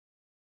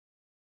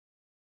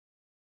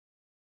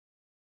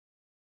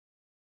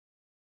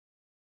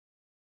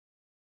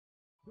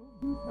You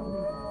tell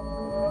me that.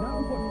 Now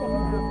what's going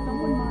to happen?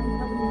 Someone mind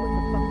telling me what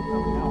the fuck is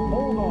going on? Now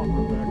hold on,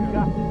 Rebecca. We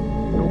got this.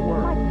 Don't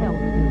worry. What else?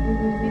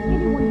 Did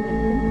anyone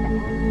even think to ask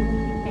where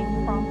she came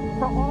from?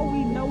 For all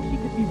we know, she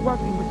could be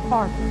working with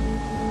Parker.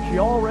 She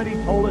already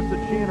told us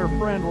that she and her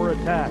friend were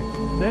attacked.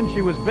 Then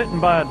she was bitten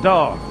by a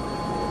dog.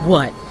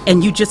 What?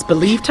 And you just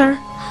believed her?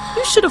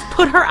 You should have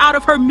put her out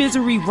of her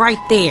misery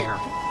right there.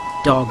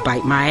 Dog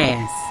bite my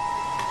ass.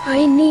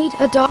 I need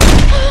a dog.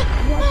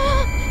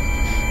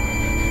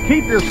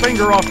 Keep your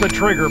finger off the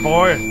trigger,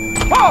 boy.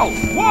 Whoa!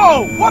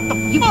 Whoa! What the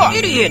You fuck?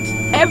 idiot!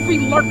 Every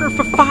lurker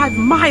for 5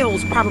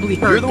 miles probably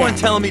heard You're the that. one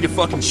telling me to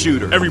fucking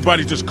shoot her.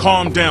 Everybody just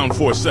calm down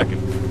for a second.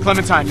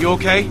 Clementine, you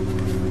okay?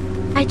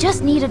 I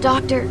just need a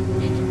doctor.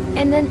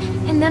 And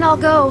then I'll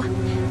go.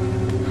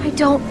 I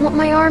don't want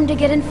my arm to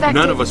get infected.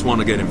 None of us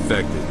want to get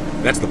infected.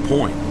 That's the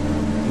point.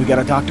 We got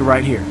a doctor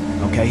right here,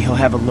 okay? He'll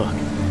have a look.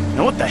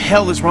 Now what the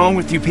hell is wrong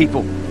with you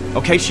people?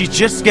 Okay, she's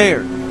just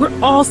scared. We're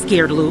all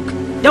scared, Luke.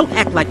 Don't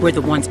act like we're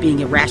the ones being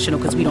irrational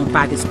because we don't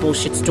buy this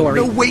bullshit story.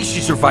 No way she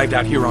survived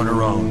out here on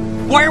her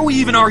own. Why are we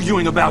even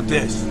arguing about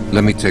this?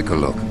 Let me take a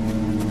look.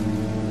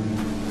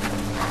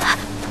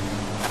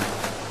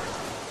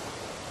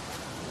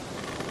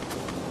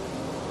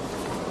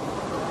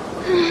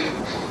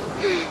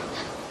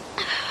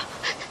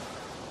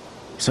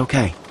 It's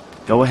okay.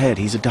 Go ahead,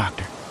 he's a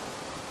doctor.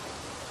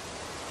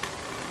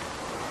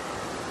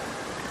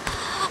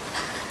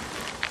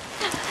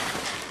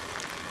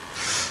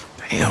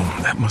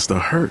 Damn, that must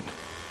have hurt.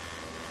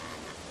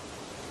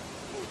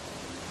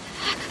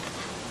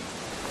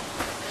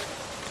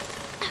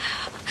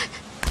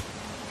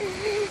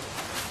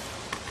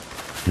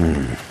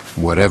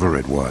 Whatever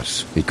it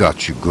was, it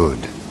got you good.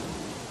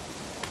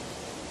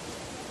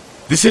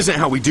 This isn't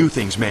how we do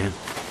things, man.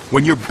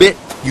 When you're bit,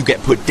 you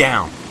get put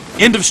down.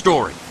 End of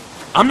story.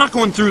 I'm not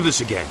going through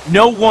this again.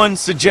 No one's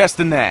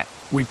suggesting that.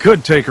 We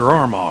could take her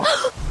arm off.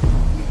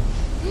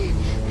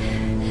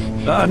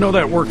 I know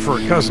that worked for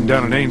a cousin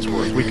down in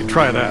Ainsworth. We could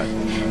try that.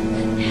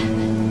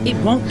 It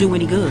won't do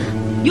any good.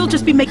 You'll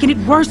just be making it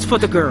worse for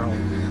the girl.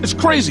 It's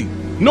crazy.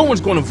 No one's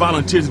going to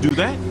volunteer to do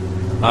that.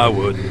 I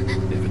would,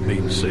 if it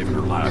means saving her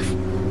life.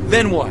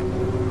 Then what?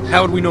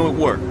 How would we know it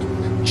worked?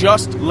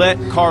 Just let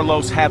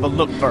Carlos have a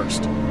look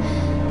first.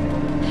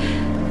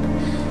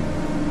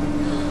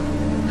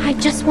 I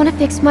just want to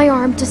fix my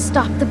arm to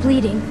stop the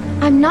bleeding.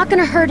 I'm not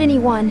gonna hurt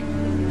anyone.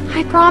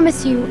 I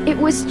promise you, it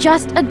was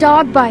just a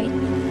dog bite.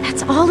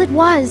 That's all it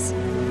was.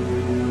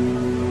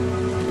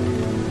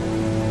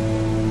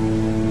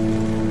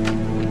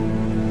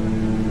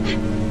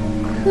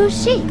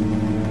 Who's she?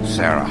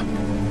 Sarah,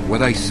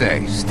 what I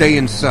say, stay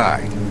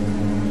inside.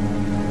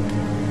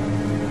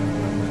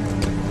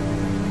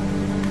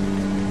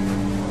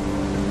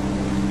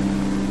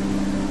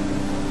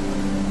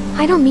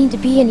 I don't mean to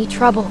be any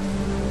trouble.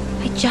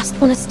 I just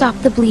want to stop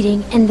the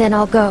bleeding and then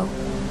I'll go.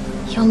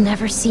 You'll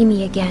never see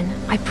me again,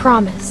 I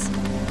promise.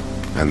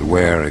 And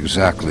where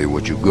exactly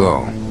would you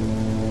go?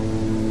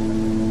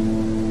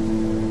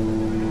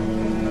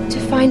 To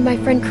find my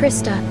friend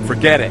Krista.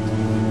 Forget it.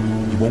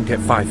 You won't get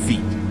 5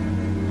 feet.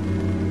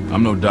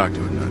 I'm no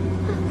doctor or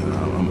nothing.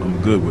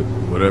 I'm good with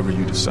whatever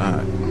you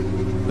decide.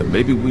 But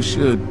maybe we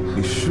should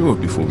be sure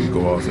before we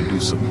go off and do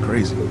something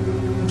crazy.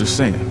 I'm just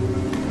saying.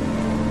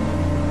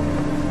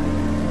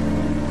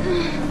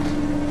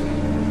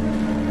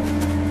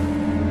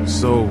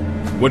 So,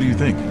 what do you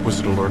think? Was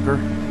it a lurker?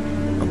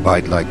 A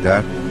bite like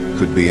that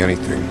could be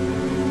anything.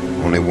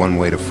 Only one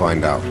way to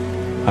find out.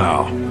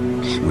 How?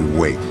 We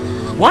wait.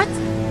 What?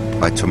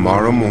 By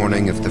tomorrow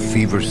morning, if the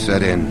fever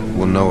set in,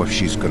 we'll know if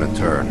she's gonna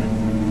turn.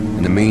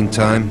 In the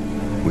meantime,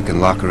 we can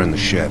lock her in the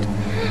shed.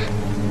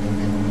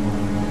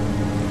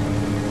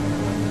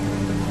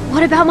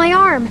 What about my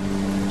arm?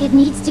 It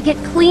needs to get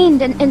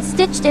cleaned and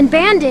stitched and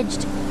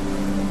bandaged.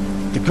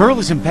 The girl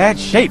is in bad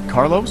shape,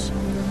 Carlos.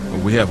 Well,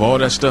 we have all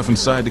that stuff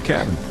inside the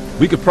cabin.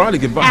 We could probably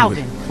get by with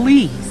Alvin,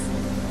 please.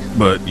 it.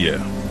 But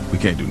yeah, we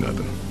can't do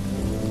nothing.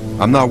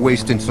 I'm not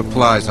wasting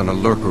supplies on a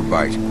lurker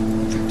bite.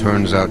 If it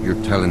turns out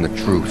you're telling the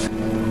truth,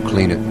 I'll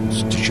clean it and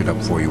stitch it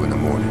up for you in the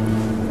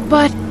morning.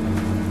 But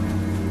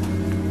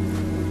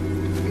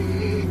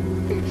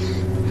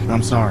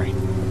I'm sorry.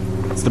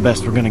 It's the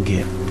best we're gonna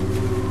get.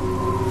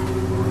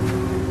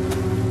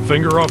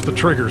 Finger off the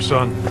trigger,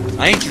 son.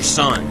 I ain't your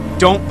son.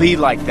 Don't be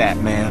like that,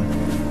 man.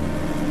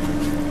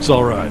 It's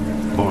all right.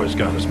 Boy's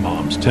got his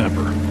mom's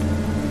temper.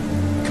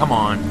 Come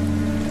on.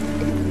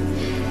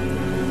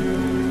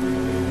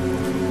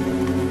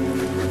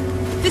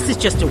 This is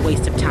just a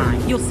waste of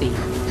time. You'll see.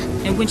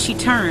 And when she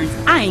turns,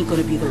 I ain't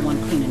gonna be the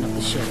one cleaning up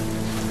the shit.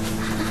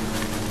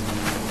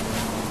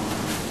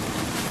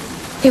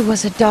 it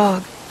was a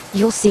dog.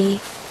 You'll see.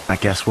 I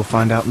guess we'll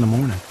find out in the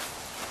morning.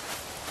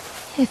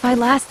 If I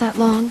last that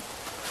long,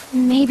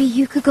 maybe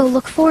you could go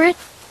look for it?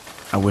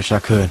 I wish I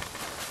could.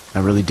 I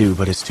really do,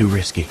 but it's too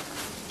risky.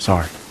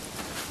 Sorry.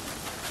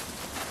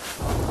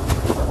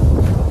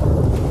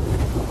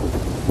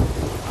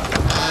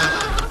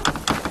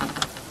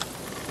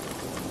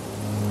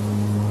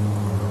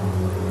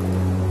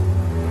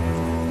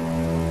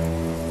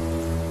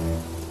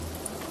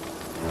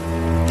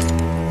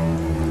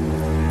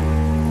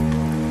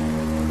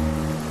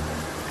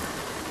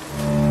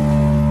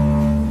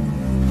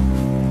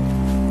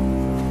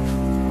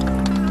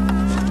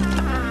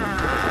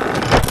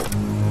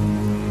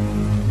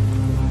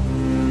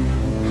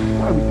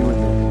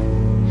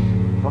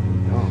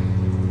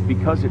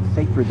 because it's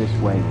safer this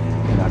way,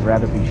 and I'd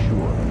rather be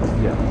sure.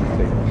 Yeah,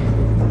 safer.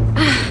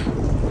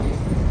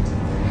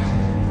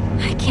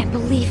 I can't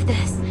believe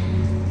this.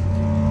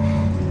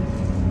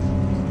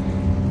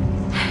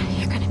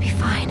 You're gonna be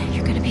fine.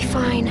 You're gonna be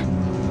fine.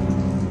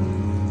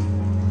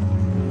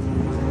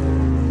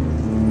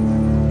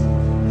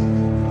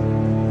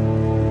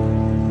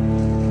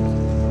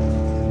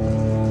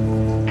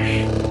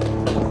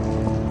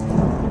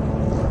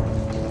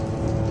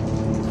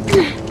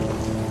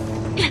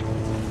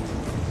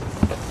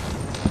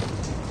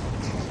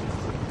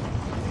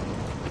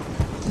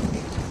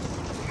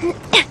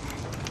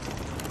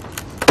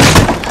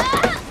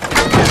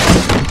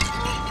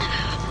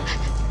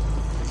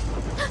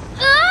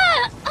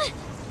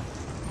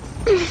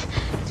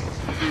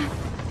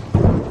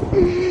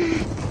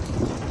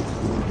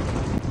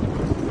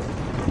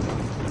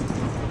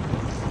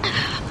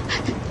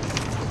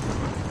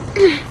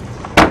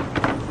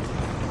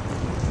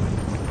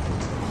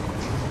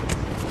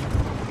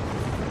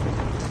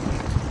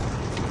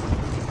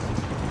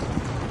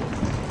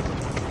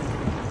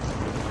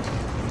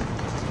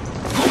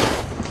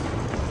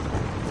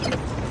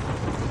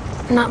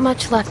 Not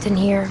much left in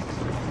here.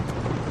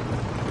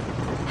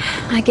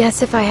 I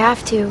guess if I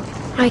have to,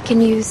 I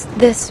can use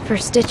this for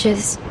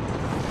stitches.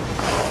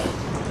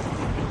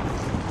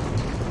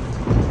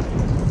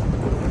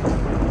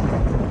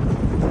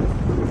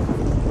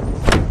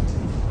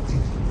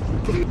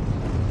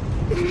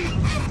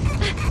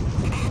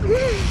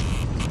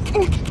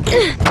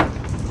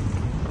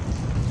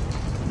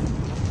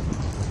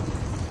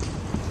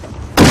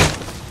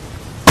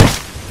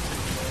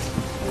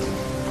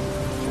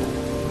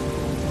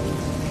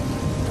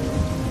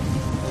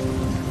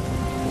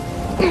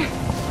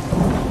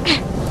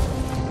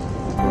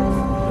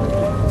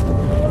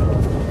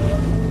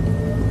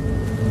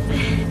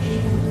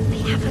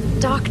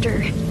 Doctor,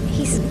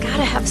 he's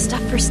gotta have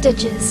stuff for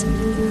stitches.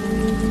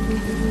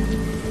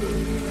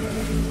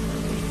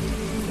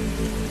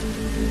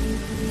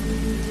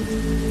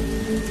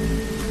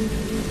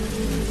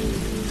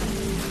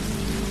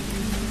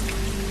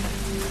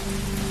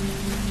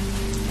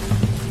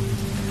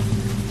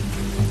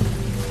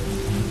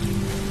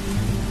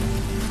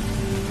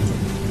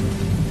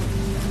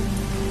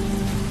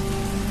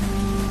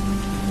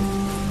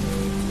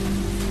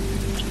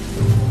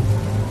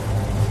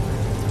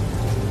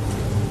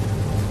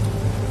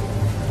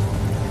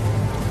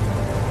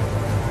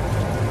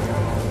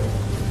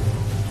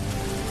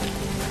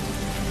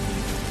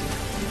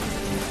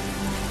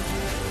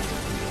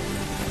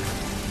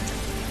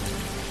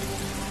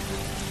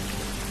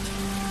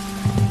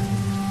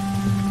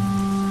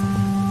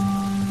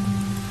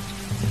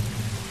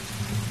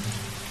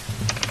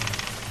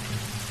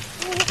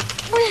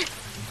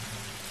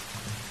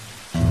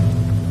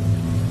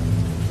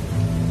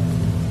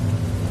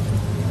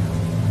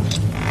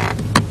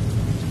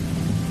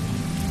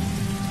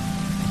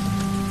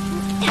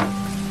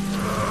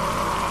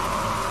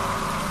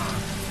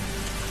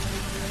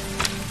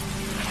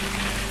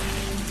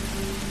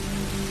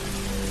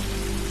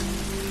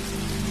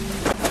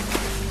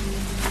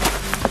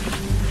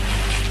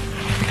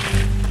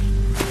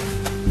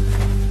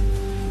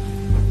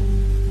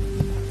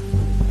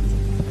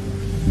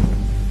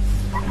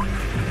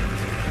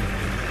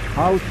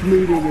 House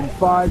meeting in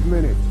 5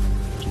 minutes.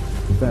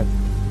 That.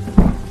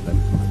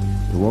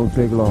 It won't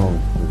take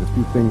long. There's a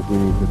few things we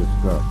need to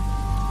discuss.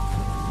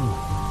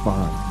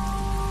 Fine.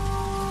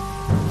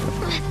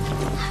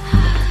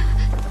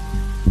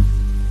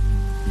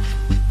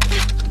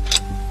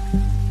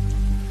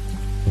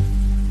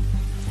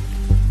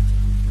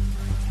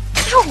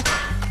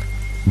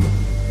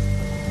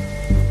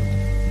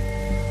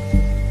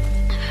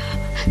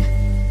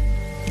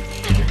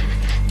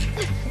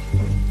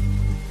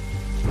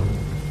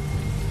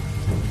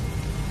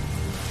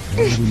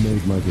 Already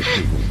made my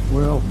decision.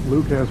 Well,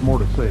 Luke has more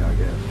to say, I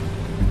guess.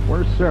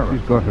 Where's Sarah?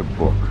 She's got her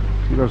book.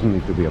 She doesn't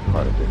need to be a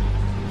part of this.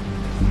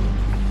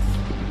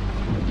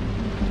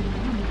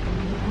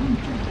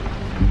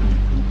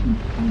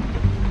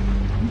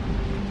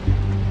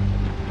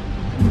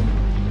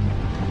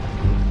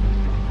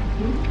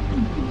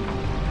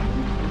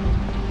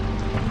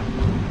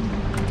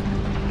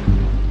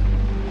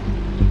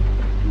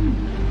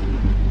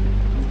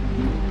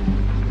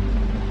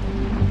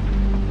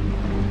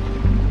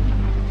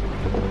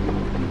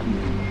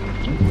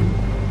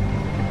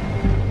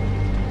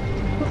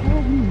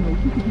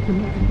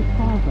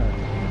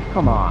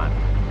 Come on.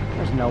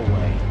 There's no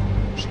way.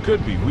 She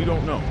could be. We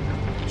don't know.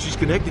 She's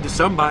connected to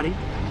somebody.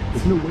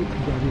 There's no way she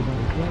got here by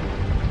herself.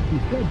 She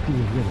said she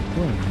was with a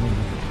friend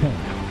named Ted.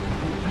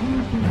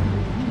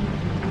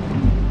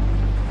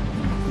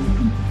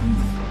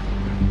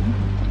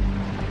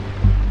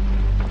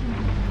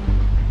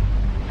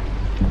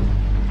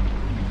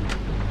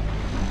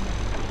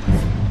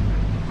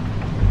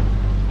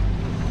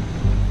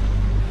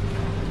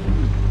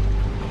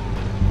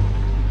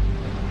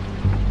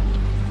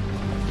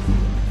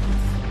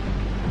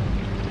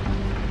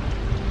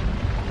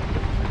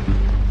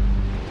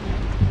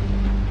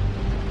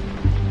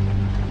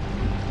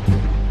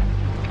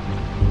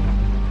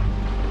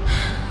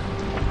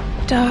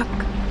 Doc.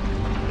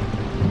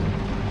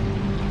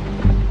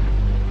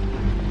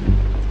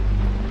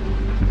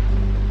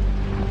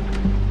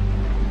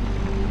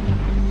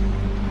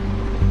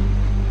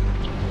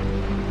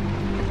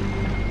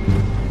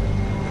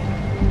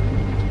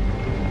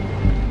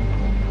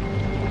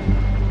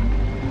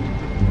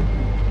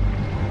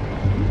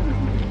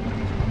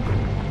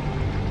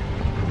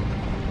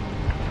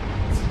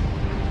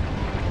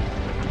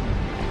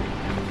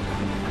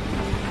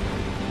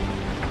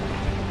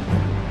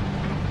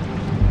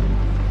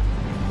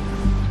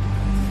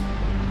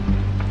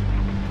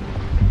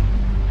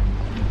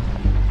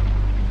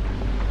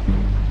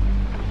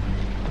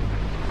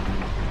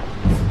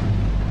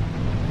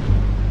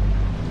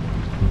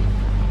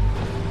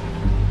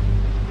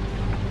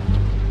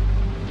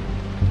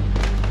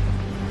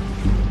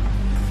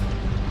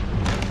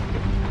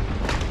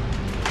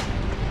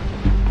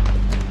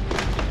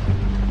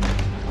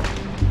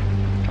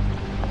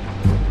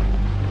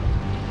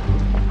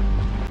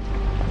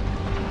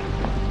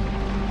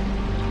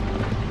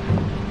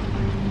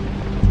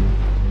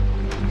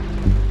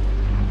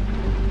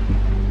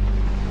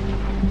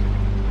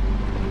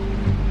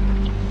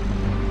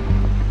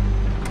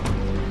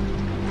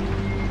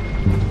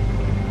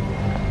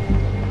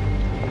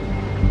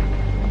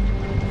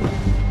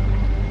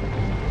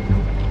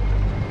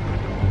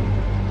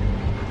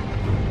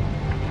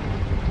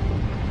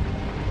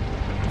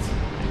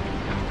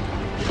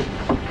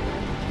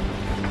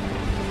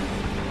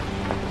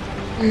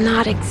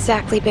 Not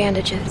exactly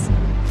bandages,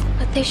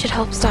 but they should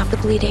help stop the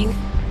bleeding.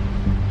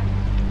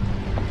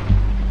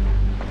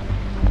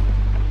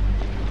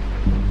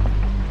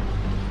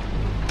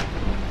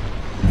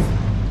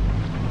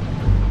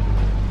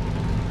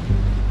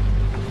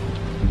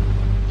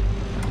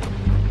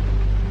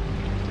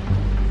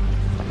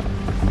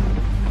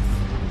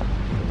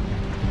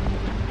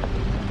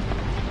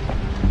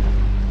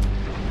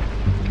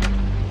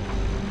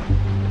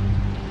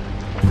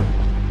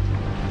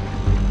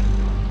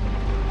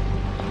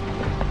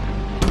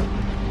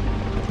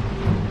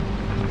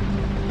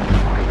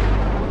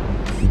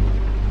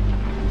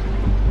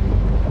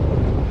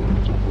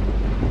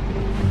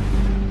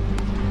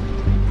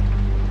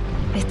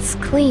 It's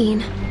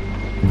clean.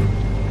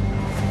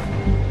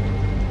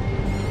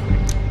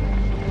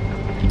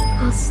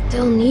 I'll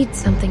still need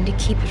something to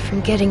keep it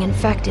from getting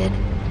infected.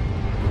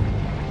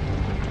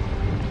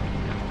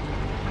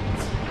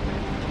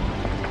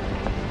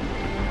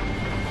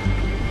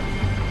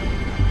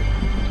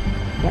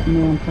 That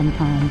man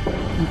sometimes.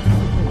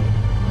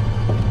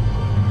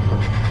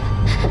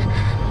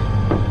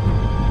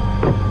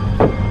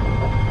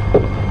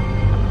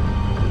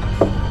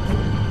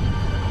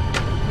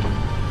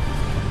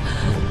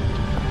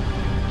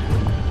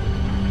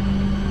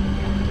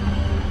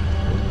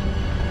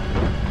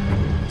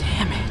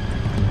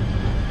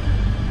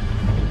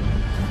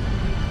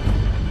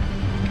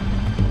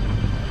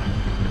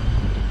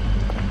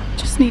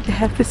 Need to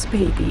have this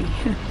baby.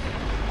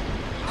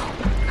 Oh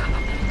my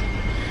God.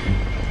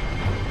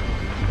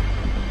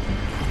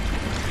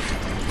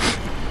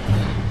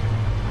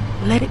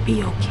 Let it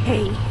be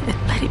okay,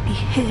 and let it be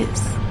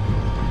his.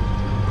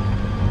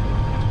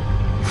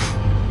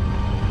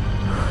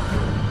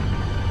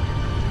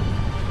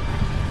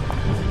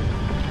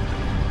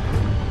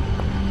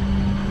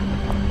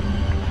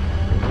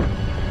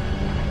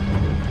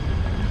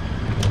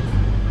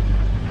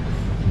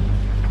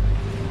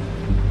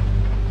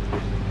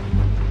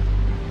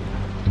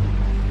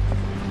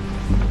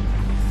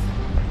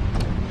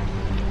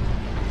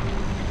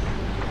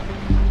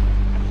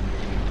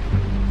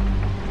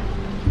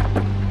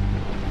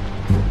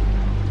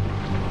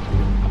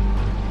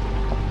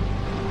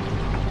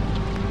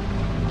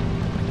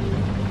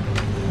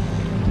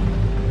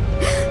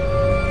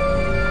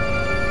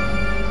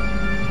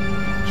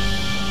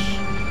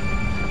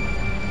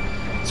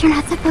 You're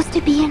not supposed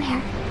to be in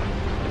here.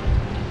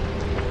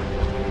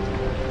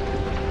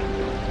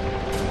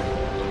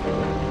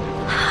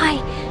 Hi.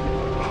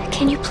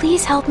 Can you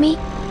please help me?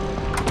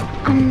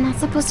 I'm not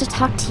supposed to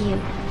talk to you.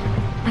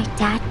 My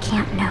dad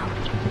can't know.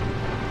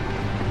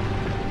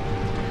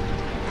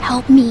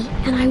 Help me,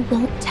 and I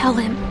won't tell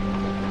him.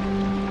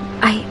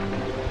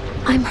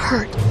 I'm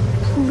hurt.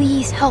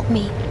 Please help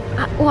me.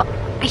 Well,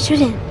 I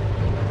shouldn't.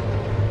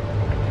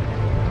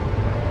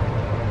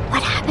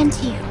 What happened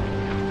to you?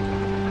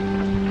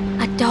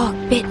 A dog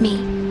bit me.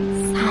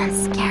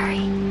 Sounds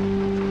scary.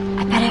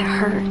 I bet it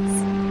hurts.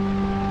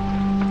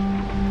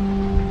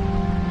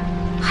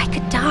 I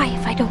could die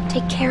if I don't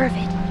take care of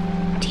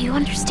it. Do you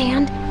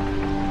understand?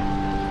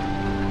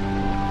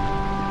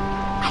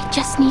 I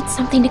just need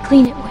something to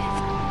clean it with.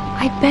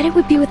 I bet it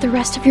would be with the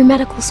rest of your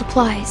medical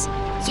supplies.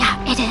 Yeah,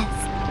 it is.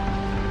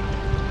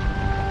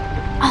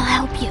 I'll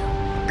help you.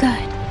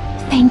 Good.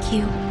 Thank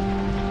you.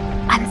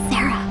 I'm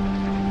Sarah.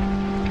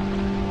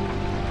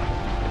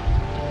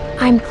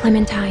 I'm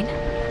Clementine.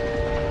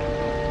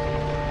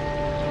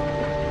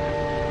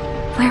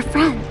 We're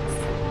friends,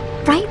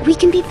 right? We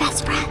can be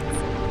best friends.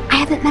 I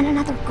haven't met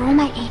another girl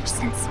my age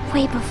since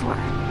way before.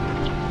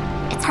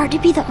 It's hard to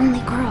be the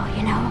only girl,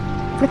 you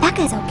know?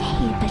 Rebecca's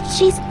okay, but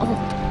she's old.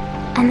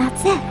 And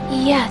that's it.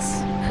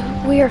 Yes,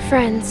 we are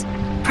friends.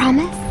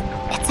 Promise?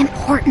 It's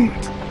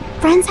important.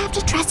 Friends have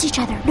to trust each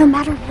other, no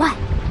matter what.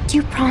 Do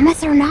you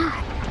promise or not?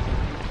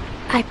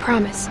 I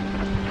promise.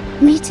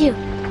 Me too.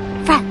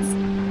 Friends.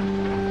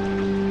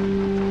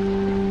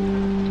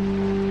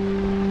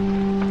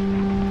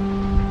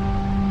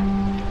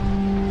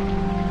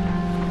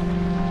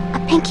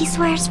 A pinky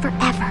swears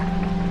forever.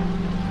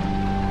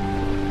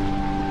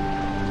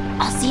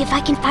 I'll see if I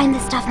can find the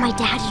stuff my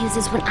dad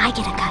uses when I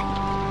get a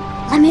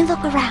cut. Let me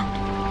look around.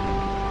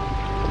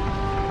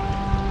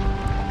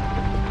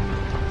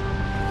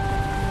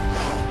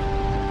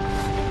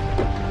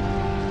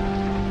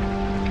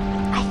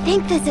 I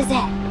think this is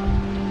it.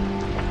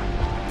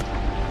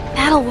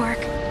 That'll work.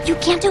 You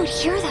can't do it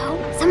here,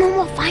 though. Someone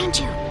will find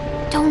you.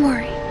 Don't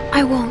worry,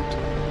 I won't.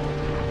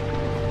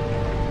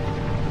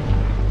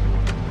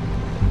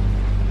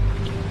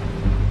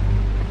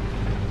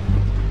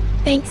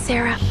 Thanks,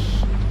 Sarah.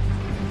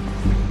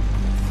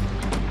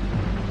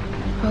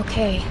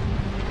 Okay,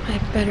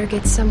 I'd better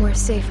get somewhere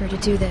safer to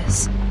do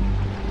this.